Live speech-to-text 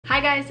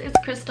Hi guys, it's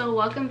Crystal.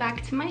 Welcome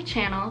back to my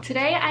channel.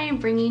 Today I am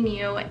bringing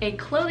you a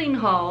clothing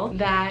haul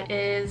that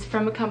is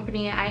from a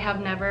company I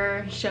have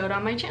never showed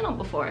on my channel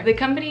before. The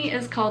company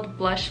is called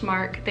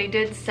Blushmark. They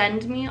did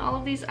send me all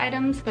of these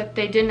items, but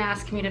they didn't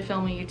ask me to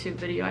film a YouTube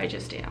video. I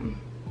just am.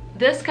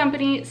 This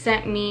company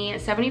sent me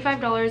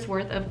 $75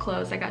 worth of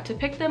clothes. I got to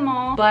pick them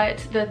all, but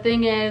the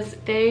thing is,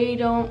 they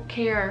don't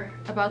care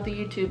about the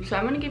YouTube. So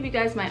I'm gonna give you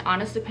guys my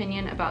honest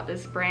opinion about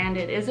this brand.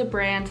 It is a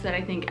brand that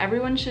I think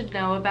everyone should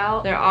know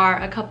about. There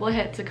are a couple of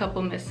hits, a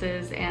couple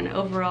misses, and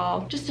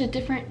overall, just a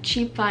different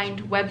cheap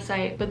find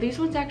website, but these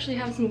ones actually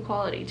have some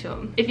quality to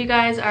them. If you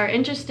guys are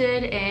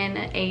interested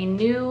in a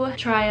new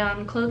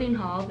try-on clothing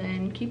haul,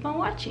 then keep on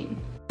watching.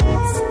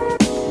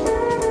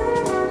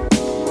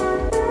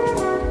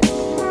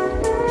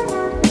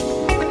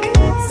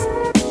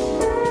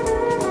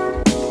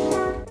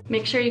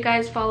 Make sure you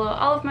guys follow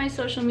all of my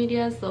social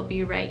medias. They'll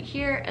be right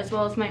here, as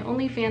well as my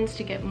OnlyFans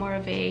to get more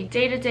of a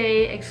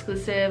day-to-day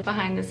exclusive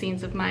behind the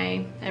scenes of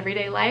my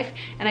everyday life.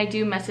 And I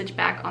do message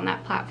back on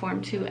that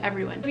platform to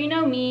everyone. If you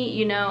know me,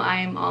 you know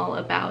I am all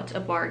about a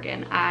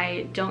bargain.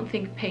 I don't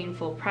think paying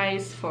full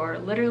price for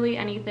literally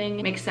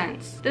anything makes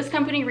sense. This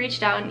company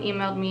reached out and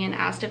emailed me and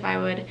asked if I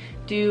would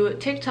do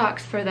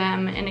TikToks for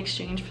them in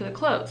exchange for the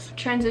clothes.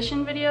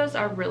 Transition videos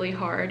are really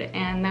hard,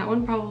 and that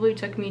one probably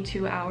took me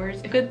 2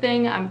 hours. A good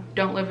thing I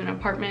don't live in an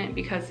apartment,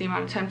 because the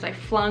amount of times I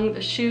flung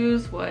the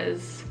shoes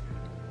was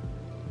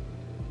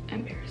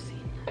embarrassing.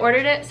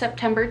 Ordered it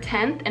September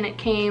 10th and it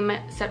came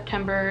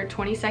September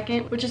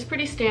 22nd, which is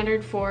pretty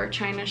standard for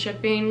China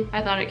shipping.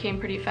 I thought it came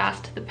pretty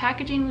fast. The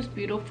packaging was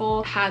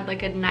beautiful, had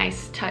like a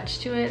nice touch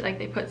to it, like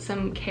they put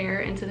some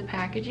care into the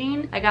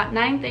packaging. I got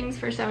 9 things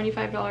for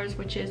 $75,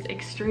 which is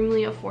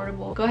extremely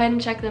affordable. Go ahead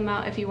and check them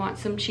out if you want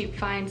some cheap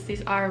finds.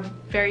 These are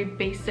very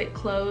basic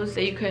clothes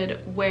that you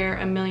could wear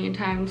a million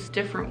times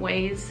different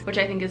ways, which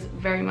I think is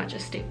very much a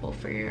staple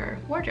for your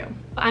wardrobe.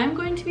 I'm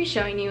going to be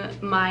showing you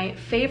my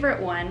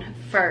favorite one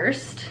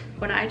first.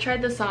 When I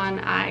tried this on,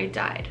 I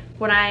died.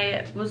 When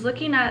I was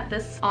looking at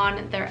this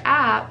on their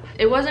app,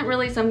 it wasn't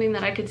really something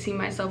that I could see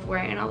myself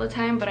wearing all the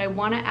time, but I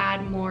want to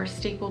add more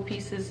staple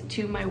pieces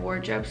to my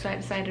wardrobe, so I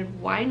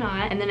decided why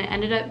not, and then it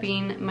ended up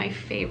being my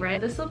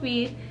favorite. This will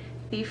be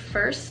the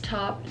first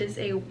top. It is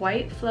a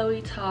white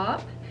flowy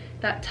top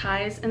that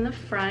ties in the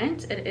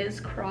front. It is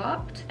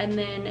cropped, and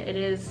then it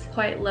is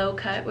quite low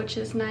cut, which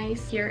is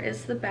nice. Here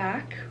is the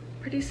back.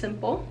 Pretty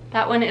simple.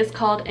 That one is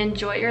called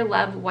Enjoy Your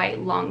Love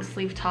white long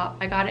sleeve top.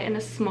 I got it in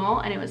a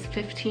small and it was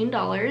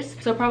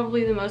 $15, so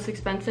probably the most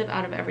expensive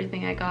out of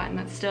everything I got, and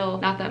that's still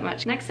not that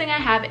much. Next thing I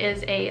have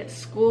is a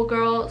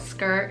schoolgirl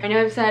skirt. I know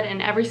I've said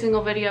in every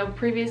single video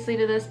previously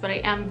to this, but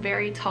I am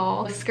very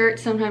tall. The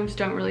skirts sometimes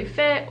don't really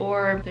fit,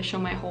 or they show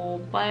my whole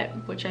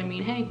butt, which I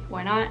mean, hey,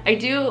 why not? I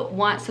do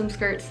want some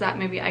skirts that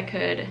maybe I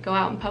could go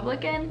out in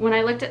public in. When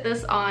I looked at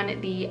this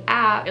on the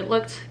app, it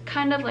looked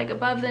kind of like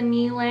above the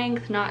knee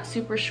length, not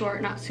super short,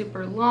 not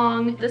super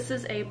long. This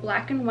is a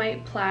black and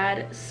white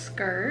plaid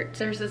skirt.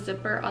 There's a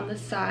zipper on the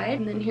side,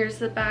 and then here's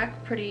the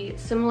back, pretty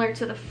similar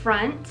to the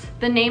front.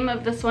 The name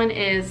of this one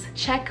is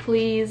Check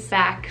Lee's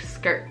Back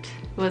Skirt.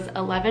 It was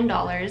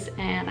 $11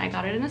 and I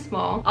got it in a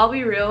small. I'll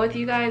be real with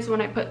you guys,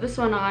 when I put this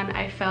one on,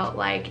 I felt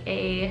like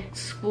a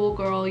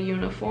schoolgirl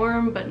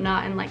uniform, but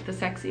not in like the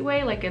sexy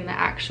way, like in the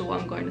actual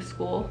I'm going to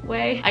school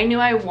way. I knew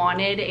I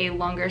wanted a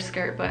longer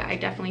skirt, but I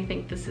definitely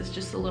think this is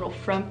just a little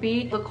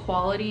frumpy. The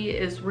quality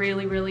is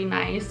really, really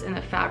nice, and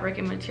the fabric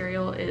and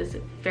material is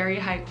very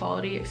high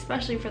quality,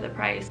 especially for the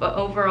price. But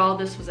overall,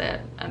 this was a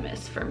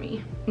miss for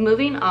me.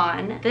 Moving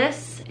on,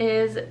 this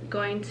is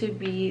going to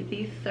be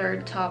the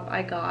third top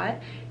I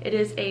got. It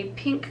is a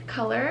pink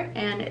color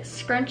and it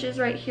scrunches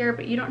right here,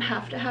 but you don't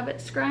have to have it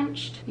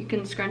scrunched. You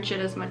can scrunch it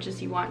as much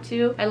as you want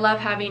to. I love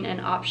having an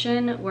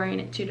option, wearing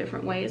it 2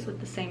 different ways with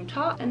the same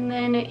top. And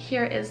then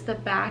here is the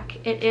back.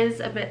 It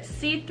is a bit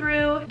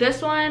see-through.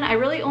 This one, I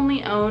really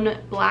only own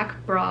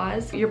black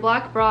bras. Your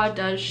black bra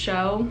does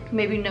show.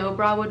 Maybe no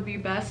bra would be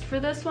best for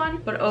this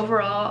one, but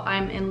overall,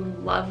 I'm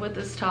in love with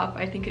this top.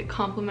 I think it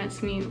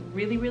complements me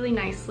really, really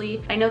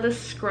nicely. I know the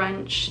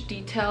scrunch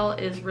detail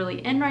is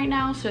really in right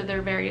now, so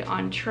they're very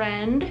on trend.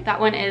 That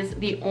one is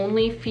the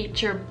Only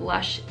Feature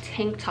Blush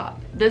tank top.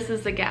 This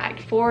is the gag,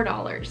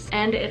 $4,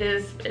 and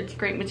it's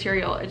great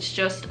material. It's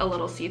just a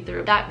little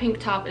see-through. That pink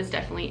top is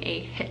definitely a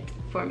hit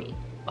for me.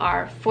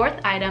 Our fourth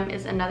item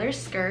is another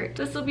skirt.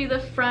 This will be the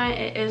front.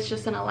 It is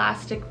just an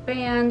elastic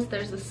band.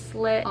 There's a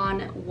slit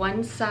on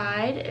one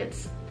side.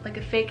 It's like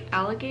a fake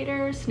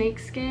alligator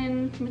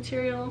snakeskin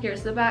material.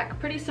 Here's the back,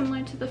 pretty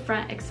similar to the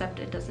front, except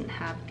it doesn't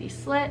have the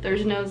slit.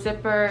 There's no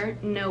zipper,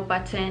 no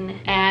button.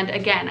 And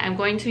again, I'm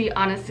going to be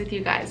honest with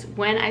you guys.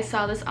 When I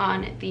saw this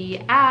on the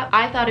app,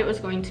 I thought it was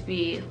going to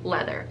be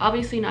leather.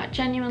 Obviously not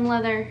genuine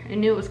leather. I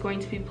knew it was going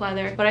to be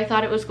pleather, but I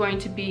thought it was going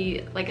to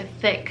be like a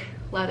thick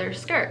leather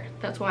skirt.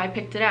 That's why I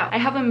picked it out. I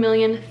have a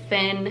million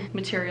thin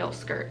material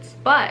skirts,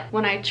 but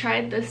when I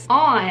tried this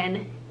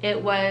on,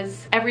 It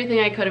was everything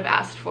I could have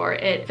asked for.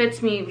 It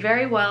fits me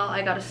very well.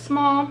 I got a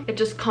small. It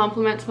just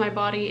complements my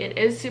body. It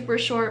is super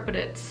short, but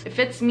it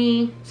fits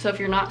me. So if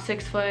you're not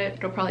 6 foot,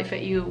 it'll probably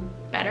fit you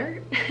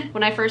better.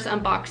 When I first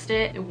unboxed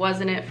it, it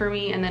wasn't it for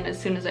me, and then as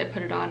soon as I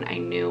put it on, I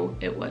knew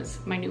it was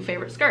my new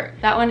favorite skirt.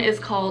 That one is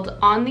called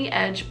On the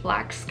Edge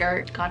Black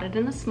Skirt. Got it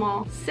in a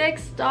small.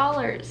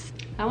 $6.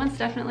 That one's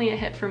definitely a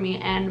hit for me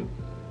and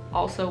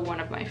also one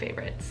of my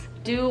favorites.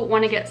 Do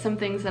want to get some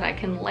things that I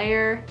can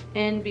layer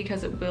in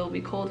because it will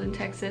be cold in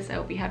Texas. I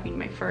will be having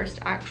my first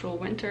actual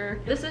winter.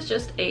 This is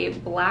just a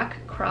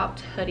black cropped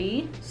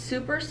hoodie.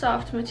 Super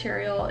soft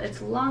material.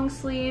 It's long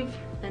sleeve.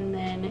 And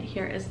then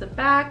here is the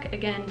back.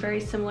 Again, very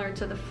similar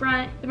to the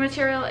front. The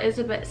material is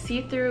a bit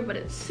see-through, but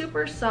it's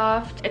super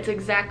soft. It's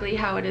exactly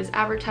how it is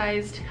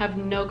advertised. Have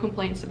no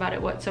complaints about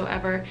it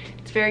whatsoever.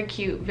 It's very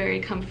cute, very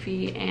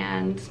comfy,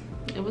 and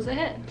it was a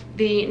hit.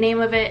 The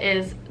name of it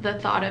is The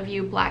Thought of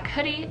You Black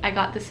Hoodie. I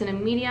got this in a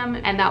medium,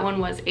 and that one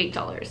was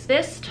 $8.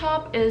 This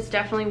top is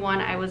definitely one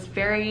I was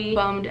very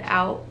bummed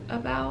out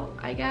about,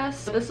 I guess.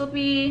 So this will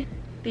be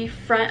the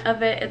front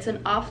of it. It's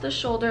an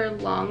off-the-shoulder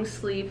long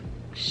sleeve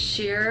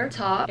sheer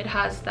top. It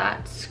has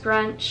that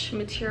scrunch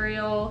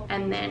material,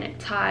 and then it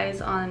ties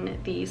on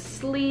the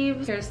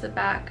sleeves. Here's the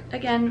back.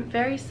 Again,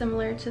 very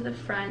similar to the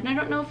front. And I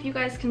don't know if you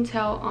guys can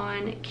tell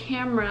on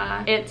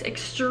camera, it's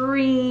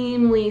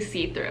extremely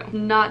see-through.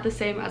 Not the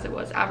same as it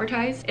was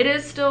advertised. It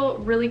is still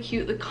really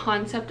cute. The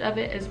concept of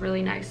it is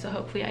really nice, so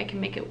hopefully I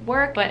can make it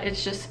work, but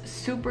it's just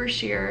super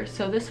sheer.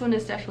 So this one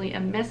is definitely a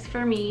miss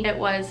for me. It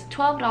was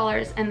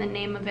 $12, and the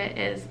name of it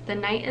is The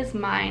Night Is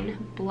Mine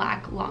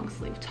Black Long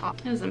Sleeve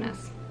Top. It was a miss.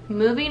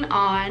 Moving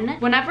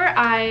on, whenever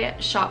I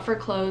shop for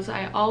clothes,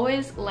 I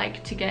always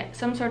like to get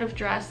some sort of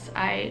dress.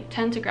 I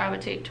tend to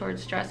gravitate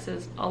towards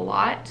dresses a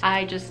lot.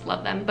 I just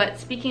love them. But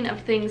speaking of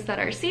things that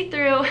are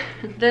see-through,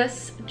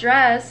 this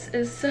dress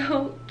is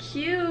so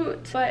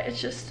cute, but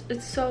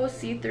it's so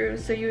see-through,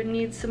 so you would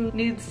need some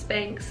nude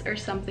Spanx or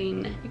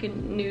something, like a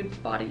nude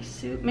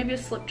bodysuit, maybe a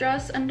slip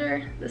dress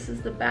under. This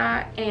is the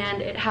back,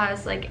 and it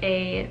has like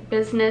a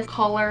business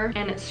collar,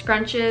 and it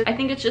scrunches. I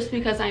think it's just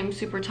because I'm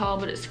super tall,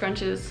 but it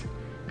scrunches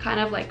kind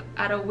of like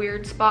at a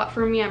weird spot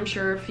for me. I'm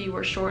sure if you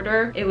were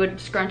shorter, it would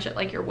scrunch at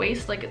like your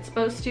waist like it's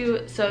supposed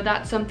to. So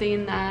that's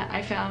something that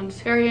I found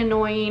very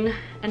annoying,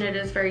 and it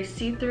is very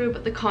see-through,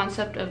 but the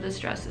concept of this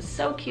dress is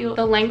so cute.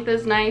 The length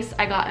is nice.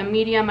 I got a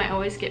medium. I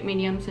always get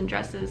mediums in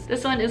dresses.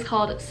 This one is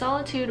called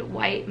Solitude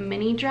White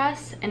Mini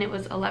Dress, and it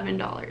was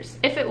 $11.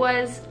 If it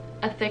was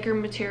a thicker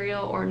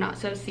material or not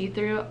so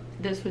see-through,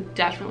 this would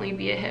definitely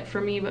be a hit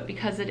for me, but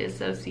because it is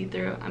so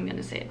see-through, I'm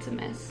gonna say it's a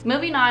miss.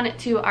 Moving on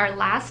to our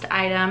last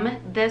item.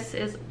 This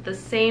is the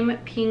same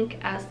pink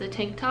as the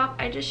tank top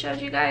I just showed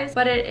you guys,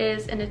 but it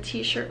is in a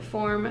t-shirt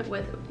form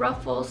with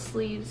ruffle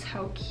sleeves.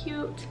 How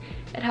cute.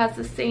 It has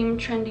the same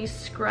trendy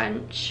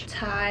scrunch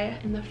tie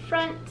in the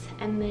front,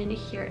 and then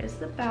here is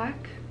the back.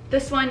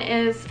 This one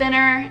is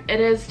thinner. It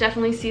is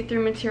definitely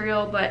see-through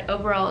material, but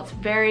overall it's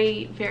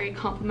very, very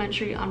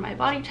complimentary on my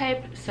body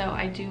type, so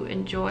I do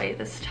enjoy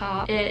this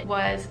top. It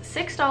was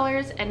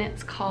 $6, and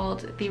it's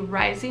called the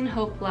Rising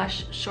Hope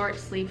Blush Short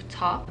Sleeve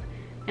Top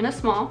in a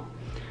small.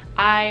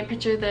 I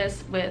picture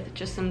this with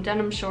just some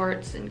denim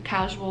shorts and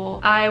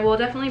casual. I will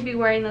definitely be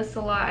wearing this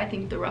a lot. I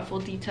think the ruffle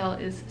detail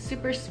is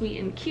super sweet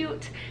and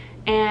cute,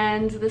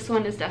 and this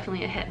one is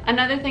definitely a hit.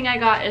 Another thing I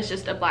got is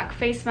just a black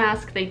face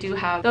mask. They do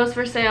have those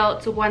for sale.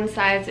 It's one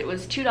size. It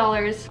was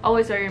 $2.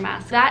 Always wear your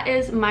mask. That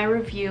is my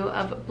review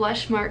of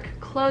Blushmark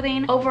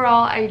clothing.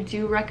 Overall, I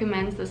do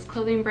recommend this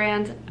clothing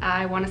brand.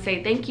 I want to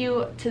say thank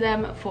you to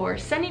them for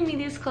sending me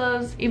these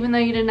clothes, even though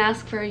you didn't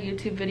ask for a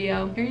YouTube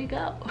video. Here you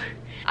go.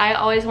 I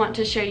always want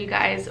to show you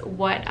guys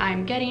what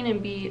I'm getting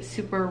and be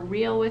super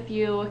real with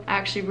you. I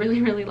actually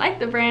really like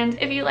the brand.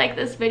 If you like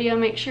this video,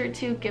 make sure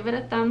to give it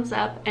a thumbs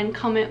up and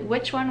comment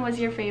which one was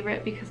your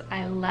favorite, because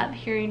I love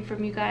hearing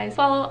from you guys.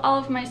 Follow all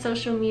of my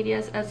social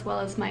medias as well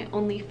as my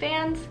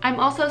OnlyFans.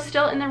 I'm also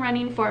still in the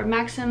running for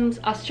Maxim's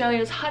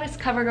Australia's Hottest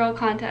Cover Girl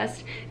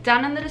contest.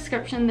 Down in the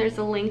description, there's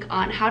a link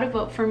on how to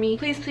vote for me.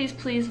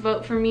 Please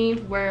vote for me.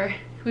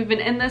 We've been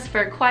in this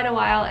for quite a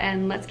while,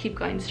 and let's keep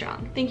going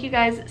strong. Thank you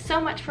guys so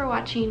much for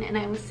watching, and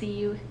I will see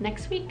you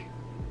next week.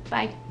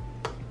 Bye.